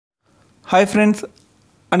Hi friends,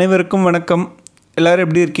 அனைவருக்கும் வணக்கம். எல்லாரும்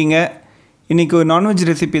எப்படி இருக்கீங்க? இன்னைக்கு ஒரு நான்வெஜ்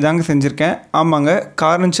ரெசிபி தாங்க செஞ்சிருக்கேன். ஆமாங்க,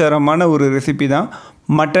 காரஞ்சாரமான ஒரு ரெசிபி தான்.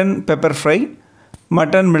 மட்டன் பெப்பர் ஃப்ரை,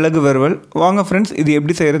 மட்டன் மிளகு வறுவல். வாங்க ஃப்ரெண்ட்ஸ், இது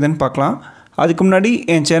எப்படி செய்கிறதுன்னு பார்க்கலாம். அதுக்கு முன்னாடி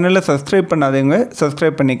என் சேனலை சப்ஸ்கிரைப் பண்ணாதவங்க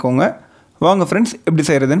சப்ஸ்கிரைப் பண்ணிக்கோங்க. வாங்க ஃப்ரெண்ட்ஸ், எப்படி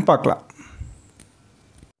செய்கிறதுன்னு பார்க்கலாம்.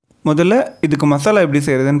 முதல்ல இதுக்கு மசாலா எப்படி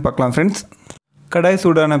செய்கிறதுன்னு பார்க்கலாம் ஃப்ரெண்ட்ஸ். கடாய்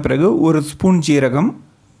சூடான பிறகு 1 ஸ்பூன் ஜீரகம்,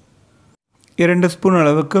 2 ஸ்பூன்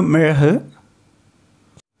அளவுக்கு மிளகு,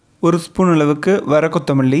 1 ஸ்பூன் அளவுக்கு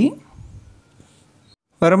வரக்கொத்தமல்லி,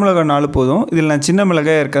 வரமிளகாய் 4 போதும். இதில் நான் சின்ன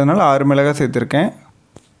மிளகாய் இருக்கிறதுனால 6 மிளகாய் சேர்த்துருக்கேன்.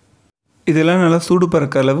 இதெல்லாம் நல்லா சூடு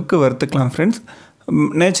பறக்க அளவுக்கு வறுத்துக்கலாம் ஃப்ரெண்ட்ஸ்.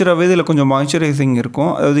 நேச்சுராகவே இதில் கொஞ்சம் மாய்ஸ்சரைசிங்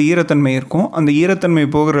இருக்கும், அதாவது ஈரத்தன்மை இருக்கும். அந்த ஈரத்தன்மை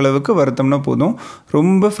போகிற அளவுக்கு வறுத்தோம்னா போதும்.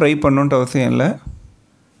 ரொம்ப ஃப்ரை பண்ணணுன்ட்டு அவசியம் இல்லை.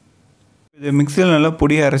 இது மிக்சியில் நல்லா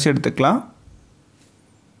பொடியை அரைச்சி எடுத்துக்கலாம்.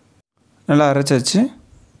 நல்லா அரைச்சாச்சு.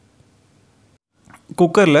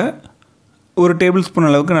 குக்கரில் 1 டேபிள் ஸ்பூன்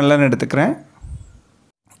அளவுக்கு நல்லெண்ணெய் எடுத்துக்கிறேன்.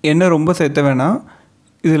 எண்ணெய் ரொம்ப சேர்த்த வேணாம்.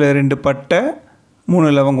 இதில் 2 பட்டை,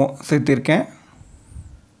 3 லவங்கம் சேர்த்திருக்கேன்.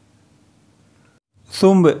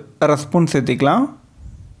 சோம்பு 1/2 ஸ்பூன் சேர்த்திக்கலாம்.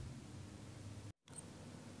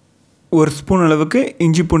 1 ஸ்பூன் அளவுக்கு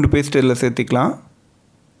இஞ்சி பூண்டு பேஸ்ட் இதில் சேர்த்திக்கலாம்.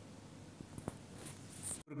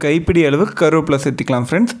 ஒரு கைப்பிடி அளவுக்கு கருவேப்பிலை சேர்த்திக்கலாம்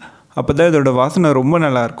ஃப்ரெண்ட்ஸ். அப்போ தான் இதோட வாசனை ரொம்ப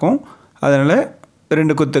நல்லாயிருக்கும். அதனால்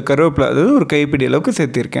 2 கொத்து கருவேப்பிலை, அதாவது ஒரு கைப்பிடி அளவுக்கு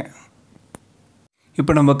சேர்த்திருக்கேன்.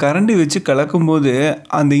 இப்போ நம்ம கரண்டி வச்சு கலக்கும்போது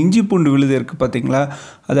அந்த இஞ்சி பூண்டு விழுது இருக்குது பார்த்திங்களா,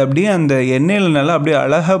 அது அப்படியே அந்த எண்ணெயில் நல்லா அப்படியே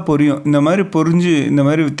அழகாக பொரியும். இந்த மாதிரி பொரிஞ்சு இந்த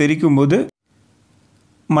மாதிரி தெரிக்கும் போது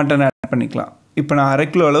மட்டன் ஆட் பண்ணிக்கலாம். இப்போ நான் 1/2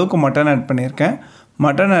 கிலோ அளவுக்கு மட்டன் ஆட் பண்ணியிருக்கேன்.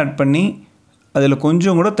 மட்டன் ஆட் பண்ணி அதில்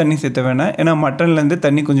கொஞ்சம் கூட தண்ணி சேர்த்த வேணாம், ஏன்னா மட்டன்லேருந்து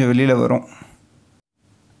தண்ணி கொஞ்சம் வெளியில் வரும்.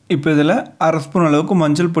 இப்போ இதில் 1/2 ஸ்பூன் அளவுக்கு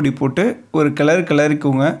மஞ்சள் பொடி போட்டு ஒரு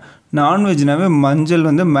கிளறிக்கோங்க. நான்வெஜ்னாவே மஞ்சள்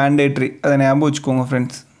மேண்டேட்ரி, அதை ஞாபகம் வச்சுக்கோங்க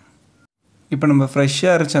ஃப்ரெண்ட்ஸ். இப்போ நம்ம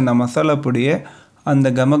ஃப்ரெஷ்ஷாக அரைச்ச அந்த மசாலா பொடியை அந்த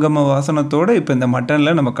கமகம வாசனத்தோடு இப்போ இந்த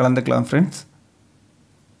மட்டனில் நம்ம கலந்துக்கலாம் ஃப்ரெண்ட்ஸ்.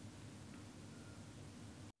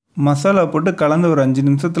 மசாலா போட்டு கலந்து ஒரு 5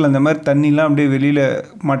 நிமிஷத்தில் இந்த மாதிரி தண்ணிலாம் அப்படியே வெளியில்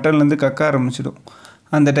மட்டன்லேருந்து கக்க ஆரம்பிச்சிடும்.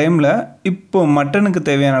 அந்த டைமில் இப்போது மட்டனுக்கு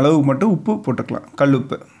தேவையான அளவுக்கு மட்டும் உப்பு போட்டுக்கலாம். கல்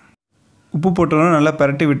உப்பு போட்டோன்னா நல்லா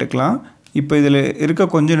பரட்டி விட்டுக்கலாம். இப்போ இதில் இருக்க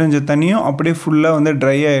கொஞ்சம் நெஞ்ச தண்ணியும் அப்படியே ஃபுல்லாக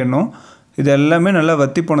ட்ரை ஆகிடணும். இது எல்லாமே நல்லா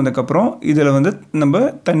வற்றி போனதுக்கப்புறம் இதில் நம்ம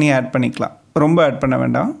தண்ணி ஆட் பண்ணிக்கலாம். ரொம்ப ஆட் பண்ண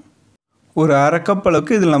வேண்டாம். ஒரு 1/2 கப்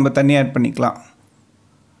அளவுக்கு இதில் நம்ம தண்ணி ஆட் பண்ணிக்கலாம்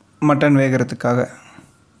மட்டன் வேகிறதுக்காக.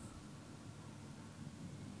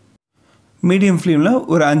 மீடியம் ஃப்ளேமில்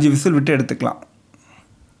ஒரு 5 விசில் விட்டு எடுத்துக்கலாம்.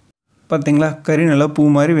 பார்த்திங்களா, கறி நல்லா பூ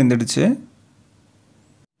மாதிரி வெந்துடுச்சு.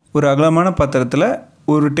 ஒரு அகலமான பாத்திரத்தில்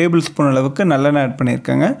 1 டேபிள் ஸ்பூன் அளவுக்கு நல்லெண்ணெய் ஆட்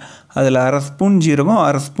பண்ணியிருக்கேங்க. அதில் 1/2 ஸ்பூன் ஜீரகம்,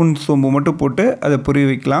 1/2 ஸ்பூன் சோம்பு மட்டும் போட்டு அதை பொரிய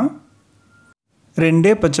வைக்கலாம்.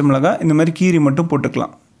 2 பச்சை மிளகாய் இந்த மாதிரி கீரி மட்டும்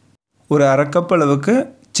போட்டுக்கலாம். ஒரு 1/2 கப் அளவுக்கு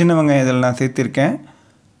சின்ன வெங்காயம் இதில் நான் சேர்த்திருக்கேன்.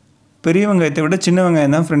 பெரிய வெங்காயத்தை விட சின்ன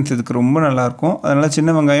வெங்காயம் தான் ஃப்ரெண்ட்ஸ் இதுக்கு ரொம்ப நல்லாயிருக்கும். அதனால்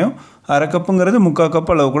சின்ன வெங்காயம் 1/2 கப்புங்கிறது 3/4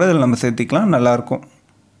 கப் அளவு கூட இதில் நம்ம சேர்த்திக்கலாம், நல்லாயிருக்கும்.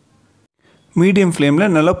 மீடியம்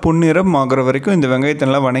ஃப்ளேமில் நல்லா பொன்னிறம் ஆகிற வரைக்கும் இந்த வெங்காயத்தை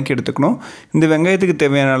நல்லா வணக்கி எடுத்துக்கணும். இந்த வெங்காயத்துக்கு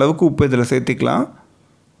தேவையான அளவுக்கு உப்பு இதில் சேர்த்திக்கலாம்.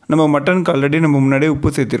 நம்ம மட்டனுக்கு ஆல்ரெடி நம்ம முன்னாடியே உப்பு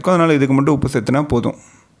சேர்த்திருக்கோம், அதனால் இதுக்கு மட்டும் உப்பு சேர்த்துனா போதும்.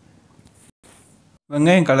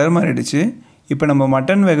 வெங்காயம் கலர் மாறிடுச்சு. இப்போ நம்ம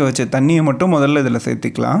மட்டன் வேக வச்ச தண்ணியை மட்டும் முதல்ல இதில்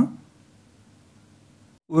சேர்த்திக்கலாம்.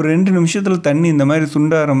 ஒரு 2 நிமிஷத்தில் தண்ணி இந்த மாதிரி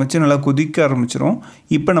சுண்ட ஆரம்பித்து நல்லா கொதிக்க ஆரம்பிச்சிடும்.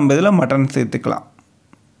 இப்போ நம்ம இதில் மட்டன் சேர்த்துக்கலாம்.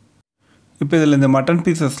 இப்போ இதில் இந்த மட்டன்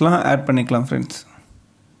பீசஸ்லாம் ஆட் பண்ணிக்கலாம் ஃப்ரெண்ட்ஸ்.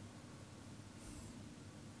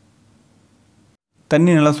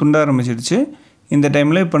 தண்ணி நல்லா சுண்ட ஆரம்பிச்சிடுச்சு. இந்த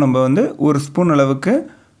டைமில் இப்போ நம்ம 1 ஸ்பூன் அளவுக்கு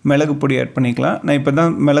மிளகு பொடி ஆட் பண்ணிக்கலாம். நான் இப்போ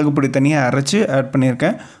தான் மிளகு பொடி தனியாக அரைச்சி ஆட்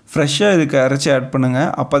பண்ணியிருக்கேன். ஃப்ரெஷ்ஷாக இதுக்கு அரைச்சி ஆட் பண்ணுங்கள்,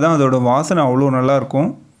 அப்போ தான் அதோட வாசனை அவ்வளோ நல்லாயிருக்கும்.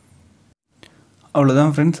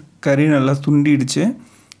 அவ்வளோதான் ஃப்ரெண்ட்ஸ், கறி நல்லா சுண்டிடுச்சு.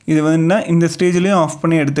 இது இந்த ஸ்டேஜ்லேயும் ஆஃப்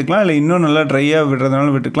பண்ணி எடுத்துக்கலாம், இல்லை இன்னும் நல்லா ட்ரையாக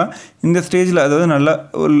விடுறதுனால விட்டுக்கலாம். இந்த ஸ்டேஜில், அதாவது நல்லா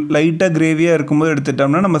ஒரு லைட்டாக கிரேவியாக இருக்கும்போது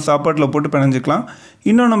எடுத்துட்டோம்னா நம்ம சாப்பாட்டில் போட்டு பிணைஞ்சிக்கலாம்.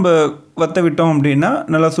 இன்னும் நம்ம வற்ற விட்டோம் அப்படின்னா,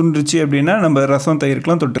 நல்லா சுண்டுருச்சு அப்படின்னா நம்ம ரசம்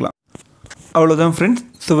தயிர்க்கெலாம் தொட்டுக்கலாம். அவ்வளோதான் ஃப்ரெண்ட்ஸ்,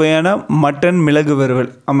 சுவையான மட்டன் மிளகு வறுவல்.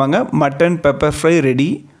 ஆமாங்க, மட்டன் பெப்பர் ஃப்ரை ரெடி.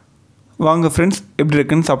 வாங்க ஃப்ரெண்ட்ஸ், எப்படி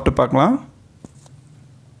இருக்குன்னு சாப்பிட்டு பார்க்கலாம்.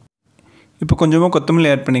 இப்போ கொஞ்சமாக கொத்தமல்லி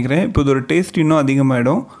ஆட் பண்ணிக்கிறேன். இப்போ இது ஒரு டேஸ்ட் இன்னும்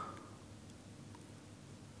அதிகமாகிடும்.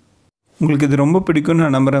 உங்களுக்கு இது ரொம்ப பிடிக்கும்னு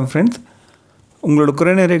நான் நம்புகிறேன் ஃப்ரெண்ட்ஸ். உங்களோட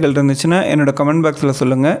குறைநிறைகள் இருந்துச்சுன்னா என்னோடய கமெண்ட் பாக்ஸில்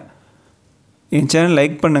சொல்லுங்கள். என் சேனல்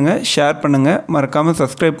லைக் பண்ணுங்கள், ஷேர் பண்ணுங்கள், மறக்காமல்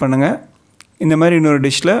சப்ஸ்கிரைப் பண்ணுங்கள். இந்த மாதிரி இன்னொரு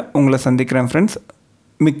டிஷ்ஷில் உங்களை சந்திக்கிறேன் ஃப்ரெண்ட்ஸ்.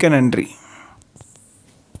 மிக்க நன்றி.